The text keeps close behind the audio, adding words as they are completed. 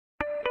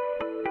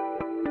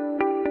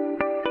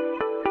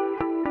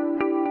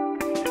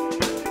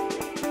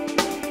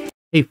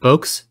Hey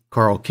folks,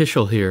 Carl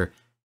Kishel here,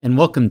 and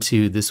welcome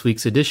to this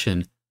week's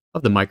edition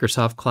of the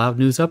Microsoft Cloud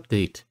News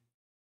Update.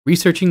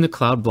 Researching the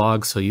cloud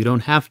blog so you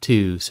don't have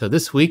to. So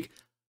this week,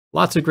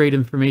 lots of great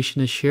information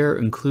to share,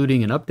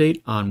 including an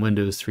update on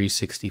Windows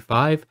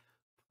 365.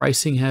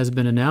 Pricing has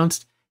been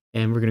announced,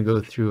 and we're going to go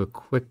through a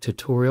quick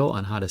tutorial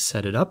on how to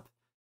set it up.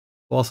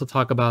 We'll also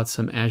talk about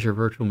some Azure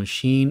Virtual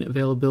Machine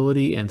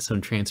availability and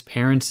some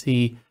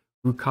transparency,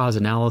 root cause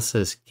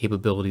analysis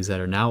capabilities that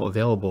are now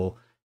available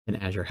in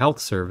Azure Health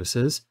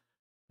Services,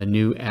 a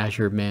new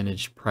Azure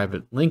Managed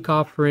Private Link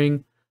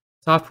offering,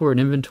 software and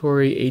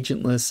inventory,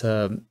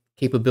 agentless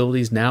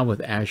capabilities now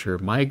with Azure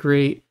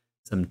Migrate,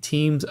 some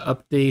Teams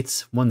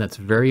updates, one that's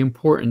very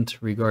important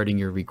regarding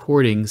your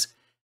recordings,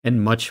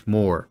 and much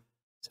more.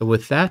 So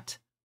with that,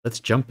 let's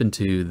jump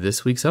into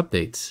this week's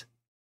updates.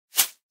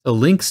 So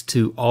links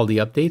to all the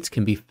updates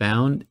can be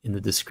found in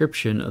the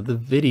description of the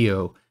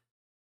video.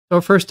 So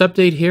our first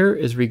update here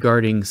is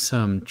regarding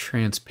some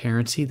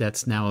transparency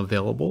that's now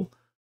available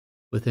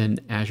within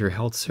Azure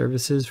Health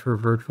Services for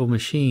virtual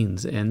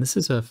machines. And this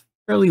is a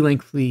fairly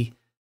lengthy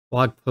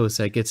blog post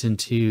that gets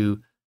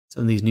into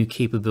some of these new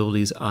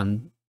capabilities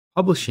on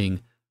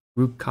publishing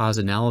root cause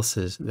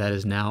analysis that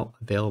is now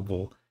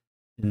available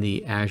in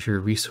the Azure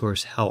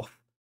Resource Health.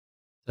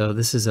 So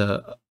this is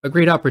a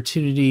great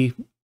opportunity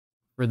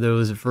for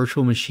those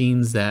virtual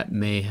machines that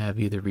may have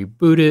either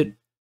rebooted,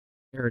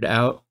 errored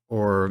out,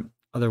 or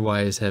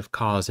otherwise have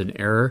caused an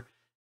error,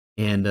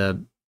 and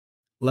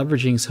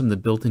leveraging some of the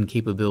built-in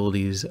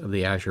capabilities of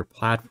the Azure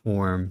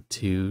platform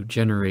to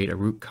generate a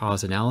root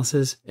cause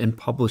analysis and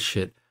publish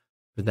it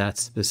for that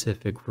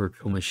specific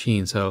virtual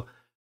machine. So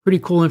pretty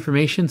cool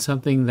information,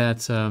 something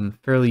that's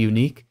fairly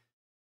unique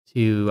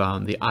to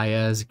the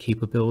IaaS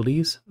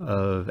capabilities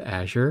of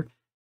Azure.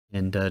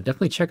 And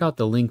definitely check out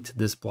the link to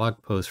this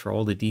blog post for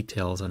all the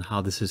details on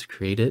how this is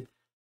created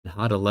and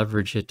how to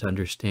leverage it to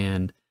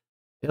understand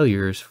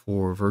failures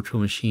for virtual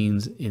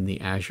machines in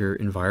the Azure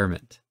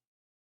environment.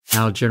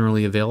 Now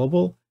generally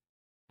available,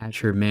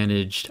 Azure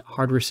Managed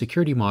Hardware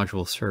Security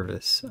Module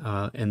Service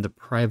and the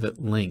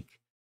private link.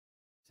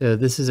 So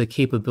this is a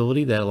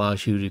capability that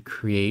allows you to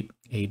create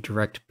a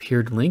direct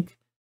peered link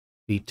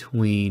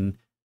between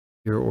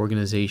your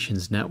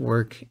organization's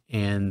network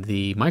and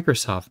the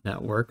Microsoft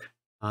network.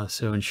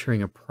 So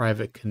ensuring a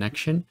private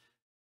connection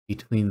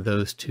between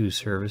those two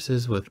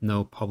services with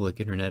no public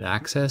internet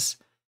access.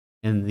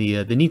 And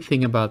the neat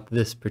thing about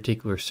this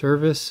particular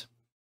service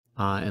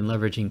and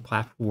leveraging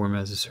platform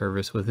as a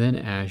service within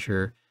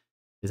Azure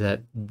is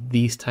that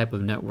these type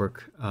of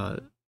network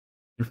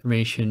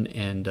information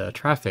and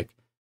traffic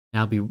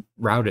now be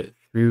routed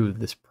through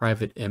this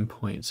private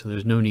endpoint. So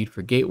there's no need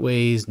for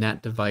gateways,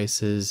 NAT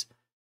devices,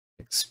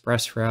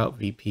 express route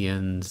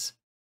VPNs,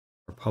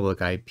 or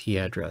public IP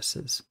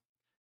addresses.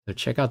 So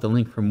check out the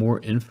link for more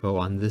info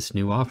on this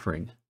new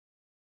offering.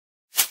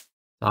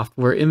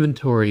 Software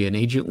inventory and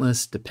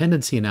agentless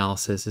dependency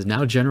analysis is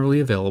now generally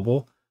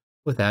available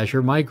with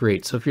Azure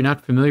Migrate. So if you're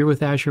not familiar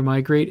with Azure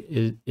Migrate,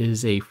 it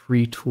is a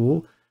free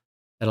tool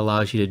that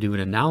allows you to do an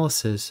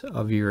analysis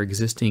of your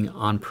existing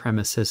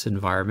on-premises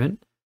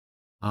environment,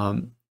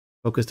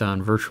 focused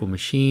on virtual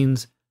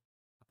machines,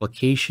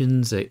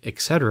 applications,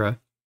 etc.,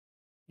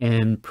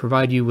 and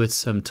provide you with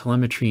some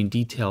telemetry and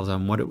details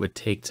on what it would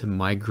take to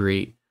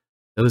migrate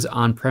those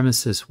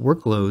on-premises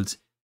workloads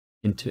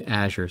into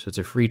Azure. So it's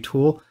a free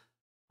tool.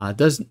 It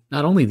does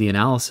not only the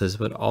analysis,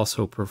 but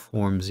also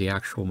performs the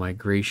actual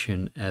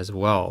migration as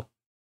well.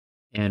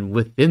 And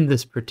within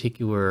this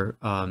particular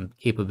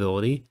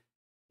capability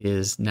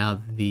is now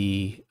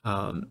the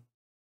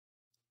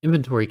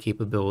inventory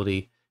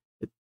capability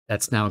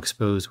that's now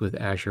exposed with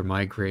Azure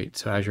Migrate.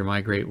 So Azure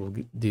Migrate will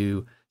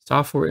do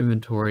software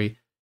inventory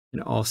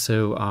and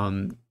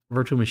also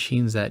virtual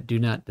machines that do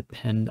not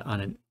depend on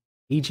an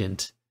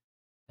agent.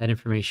 That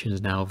information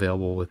is now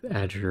available with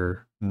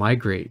Azure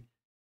Migrate.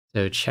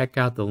 So check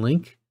out the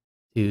link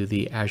to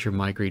the Azure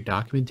Migrate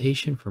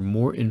documentation for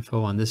more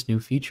info on this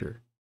new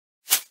feature.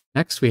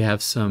 Next, we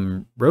have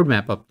some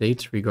roadmap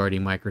updates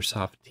regarding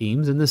Microsoft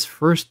Teams. And this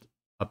first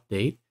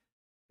update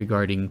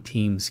regarding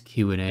Teams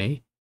Q&A,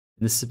 and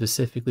this is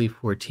specifically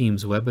for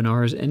Teams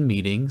webinars and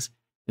meetings.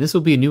 And this will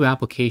be a new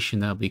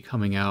application that will be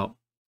coming out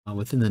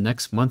within the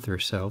next month or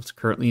so. It's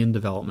currently in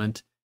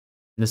development.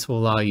 And this will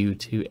allow you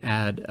to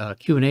add a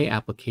Q&A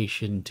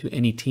application to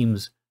any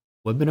Teams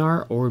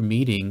webinar or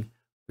meeting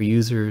for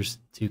users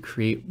to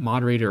create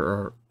moderator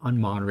or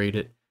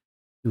unmoderated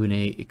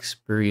Q&A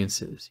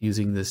experiences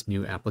using this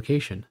new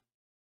application.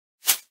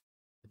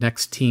 The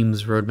next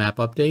Teams roadmap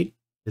update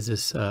is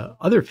this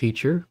other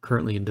feature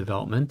currently in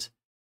development.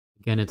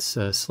 Again, it's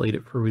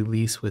slated for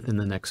release within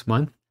the next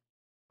month,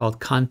 called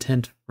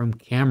Content from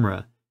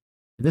Camera.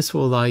 And this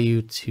will allow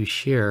you to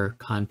share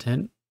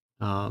content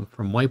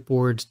from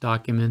whiteboards,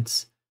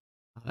 documents,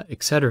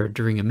 etc.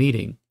 during a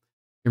meeting.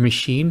 Your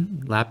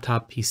machine,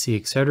 laptop, PC,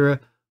 etc.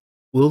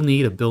 will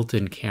need a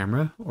built-in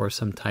camera or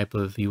some type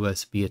of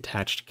USB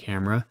attached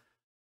camera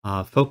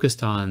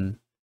focused on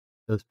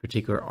those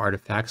particular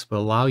artifacts, but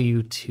allow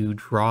you to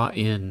draw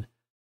in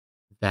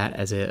that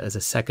as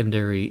a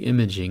secondary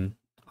imaging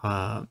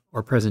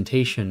or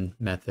presentation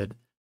method,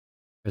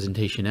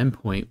 presentation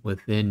endpoint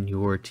within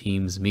your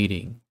Teams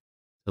meeting.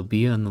 So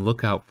be on the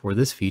lookout for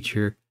this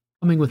feature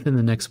coming within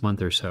the next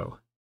month or so.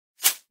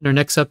 And our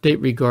next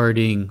update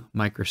regarding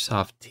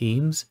Microsoft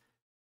Teams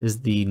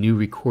is the new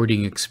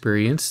recording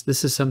experience.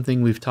 This is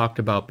something we've talked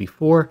about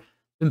before,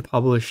 been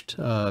published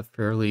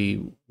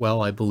fairly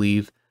well, I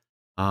believe.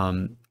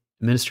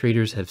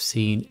 Administrators have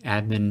seen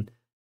admin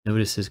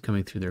notices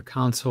coming through their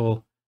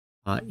console,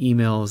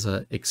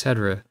 emails,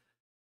 etc.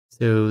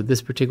 So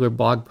this particular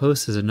blog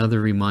post is another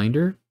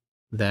reminder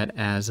that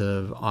as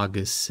of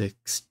August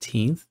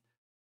 16th,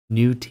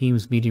 new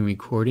Teams meeting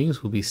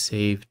recordings will be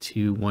saved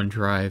to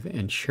OneDrive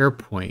and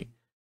SharePoint.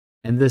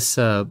 And this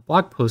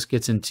blog post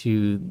gets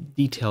into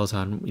details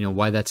on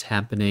why that's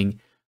happening,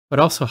 but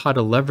also how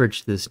to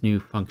leverage this new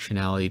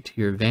functionality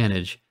to your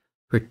advantage,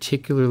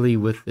 particularly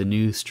with the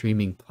new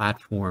streaming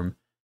platform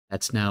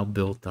that's now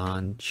built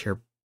on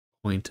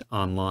SharePoint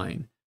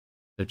Online.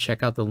 So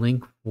check out the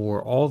link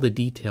for all the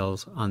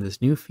details on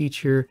this new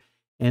feature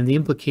and the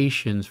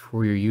implications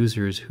for your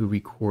users who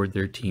record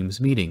their Teams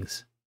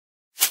meetings.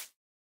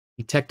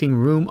 Detecting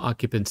room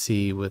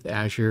occupancy with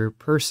Azure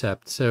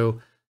Percept.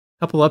 So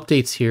a couple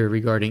updates here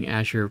regarding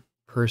Azure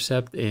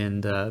Percept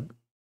and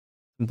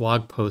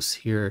blog posts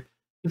here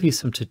give you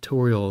some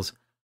tutorials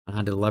on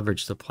how to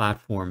leverage the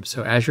platform.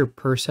 So Azure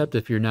Percept,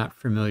 if you're not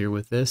familiar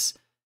with this,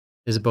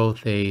 is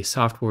both a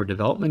software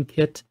development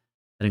kit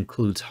that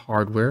includes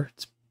hardware.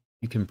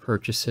 You can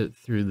purchase it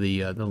through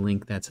the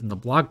link that's in the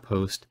blog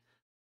post.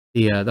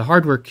 The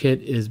hardware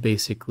kit is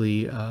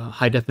basically a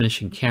high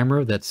definition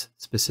camera that's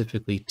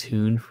specifically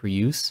tuned for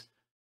use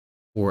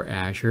for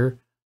Azure.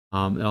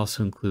 It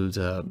also includes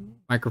a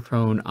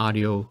microphone,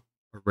 audio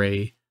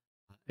array,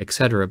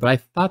 etc. But I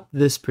thought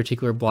this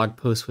particular blog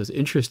post was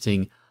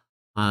interesting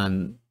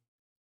on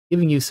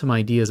giving you some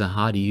ideas on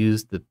how to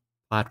use the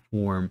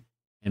platform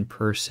and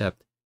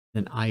Percept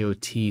in an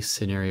IoT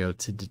scenario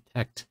to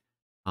detect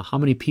how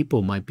many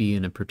people might be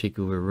in a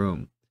particular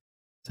room.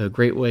 So a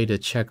great way to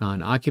check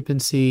on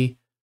occupancy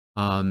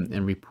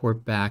and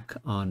report back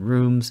on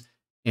rooms.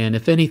 And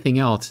if anything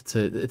else,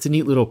 it's a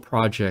neat little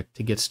project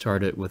to get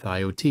started with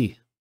IoT.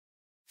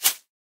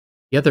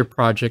 The other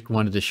project I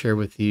wanted to share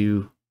with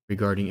you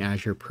regarding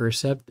Azure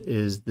Percept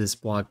is this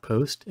blog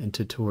post and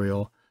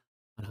tutorial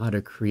on how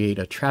to create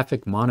a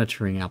traffic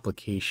monitoring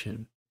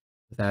application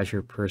with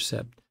Azure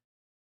Percept.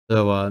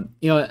 So,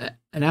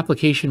 an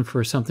application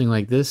for something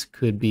like this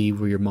could be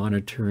where you're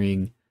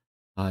monitoring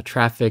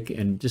traffic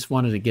and just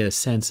wanted to get a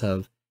sense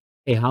of,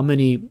 hey, how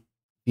many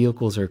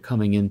vehicles are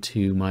coming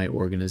into my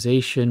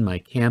organization, my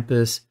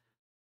campus,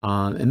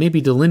 and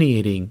maybe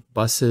delineating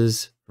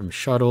buses from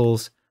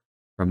shuttles,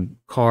 from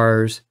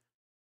cars,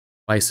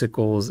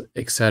 bicycles,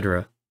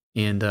 etc.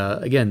 And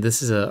again,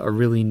 this is a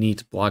really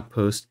neat blog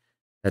post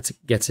that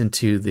gets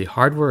into the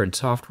hardware and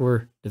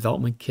software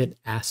development kit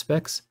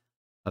aspects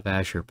of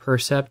Azure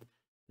Percept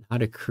and how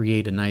to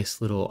create a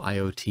nice little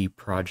IoT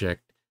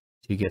project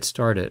to get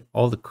started.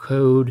 All the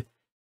code,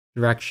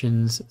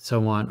 directions,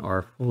 so on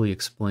are fully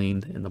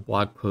explained in the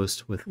blog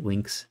post with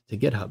links to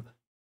GitHub.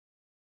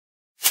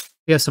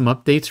 We have some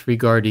updates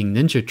regarding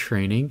Ninja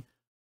training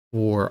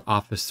for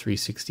Office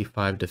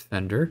 365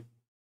 Defender.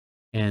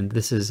 And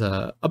this is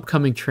a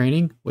upcoming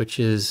training, which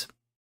is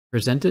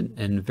presented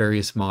in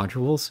various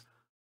modules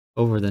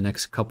over the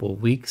next couple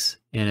of weeks.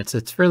 And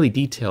it's fairly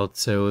detailed.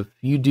 So if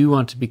you do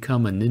want to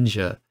become a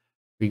ninja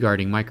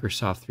regarding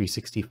Microsoft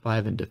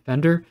 365 and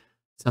Defender,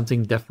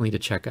 something definitely to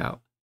check out.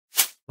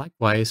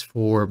 Likewise,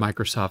 for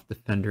Microsoft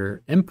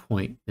Defender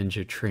Endpoint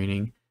Ninja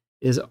training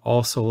is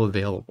also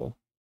available.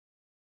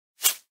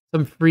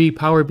 Some free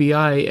Power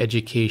BI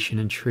education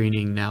and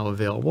training now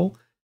available.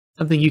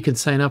 Something you can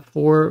sign up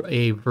for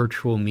a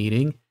virtual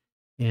meeting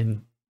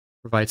and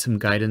provide some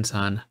guidance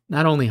on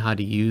not only how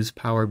to use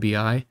Power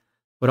BI,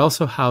 but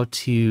also how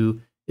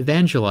to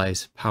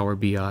evangelize Power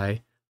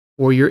BI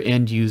for your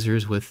end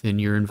users within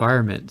your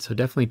environment. So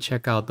definitely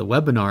check out the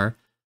webinar.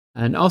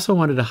 And also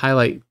wanted to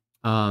highlight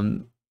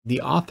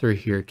the author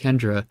here,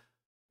 Kendra,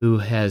 who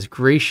has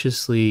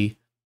graciously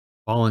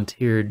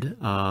volunteered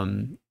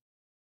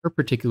her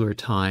particular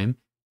time.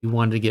 You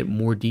wanted to get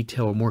more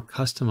detailed, more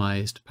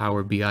customized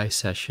Power BI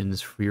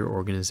sessions for your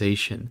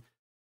organization.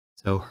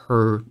 So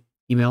her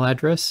email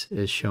address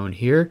is shown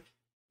here,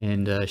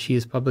 and she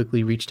has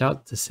publicly reached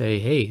out to say,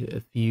 hey,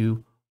 if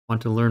you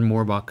want to learn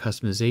more about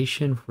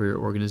customization for your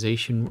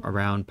organization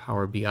around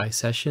Power BI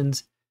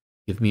sessions,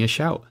 give me a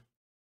shout.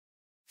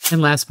 And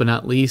last but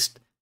not least,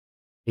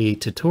 a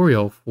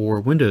tutorial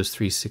for Windows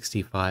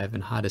 365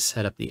 and how to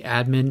set up the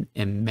admin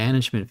and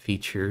management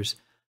features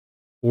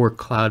for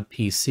cloud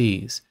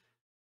PCs.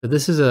 So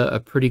this is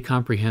a pretty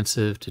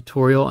comprehensive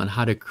tutorial on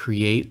how to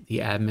create the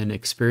admin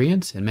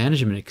experience and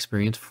management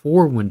experience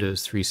for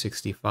Windows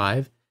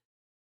 365.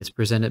 It's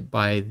presented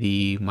by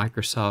the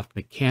Microsoft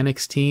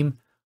Mechanics team.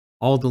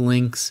 All the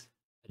links,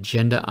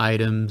 agenda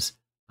items,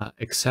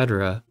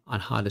 etc.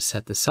 on how to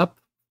set this up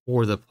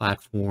for the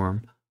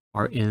platform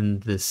are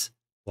in this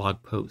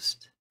blog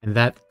post. And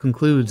that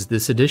concludes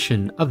this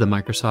edition of the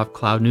Microsoft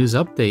Cloud News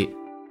Update.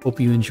 Hope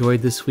you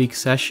enjoyed this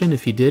week's session.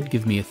 If you did,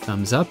 give me a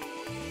thumbs up.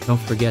 Don't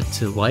forget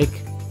to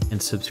like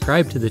and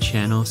subscribe to the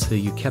channel so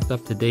you kept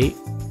up to date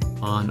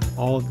on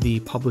all of the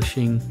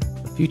publishing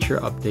future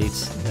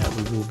updates that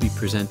we will be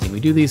presenting.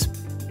 We do these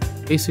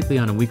basically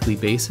on a weekly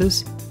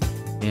basis,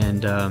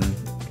 and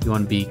if you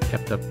want to be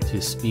kept up to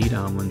speed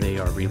on when they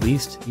are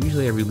released,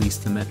 usually I release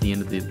them at the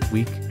end of the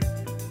week.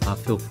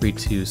 Feel free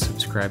to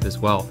subscribe as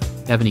well.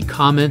 If you have any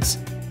comments,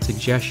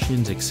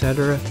 suggestions,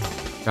 etc.,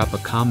 drop a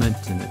comment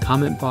in the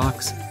comment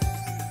box.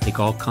 Take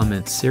all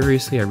comments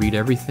seriously. I read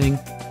everything.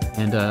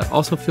 And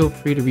also feel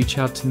free to reach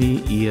out to me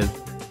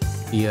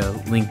via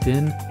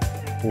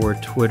LinkedIn or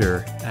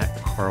Twitter at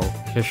Carl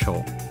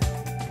Kishel.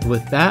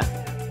 With that,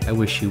 I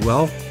wish you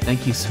well.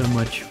 Thank you so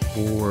much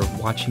for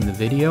watching the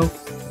video,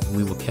 and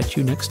we will catch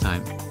you next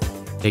time.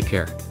 Take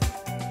care.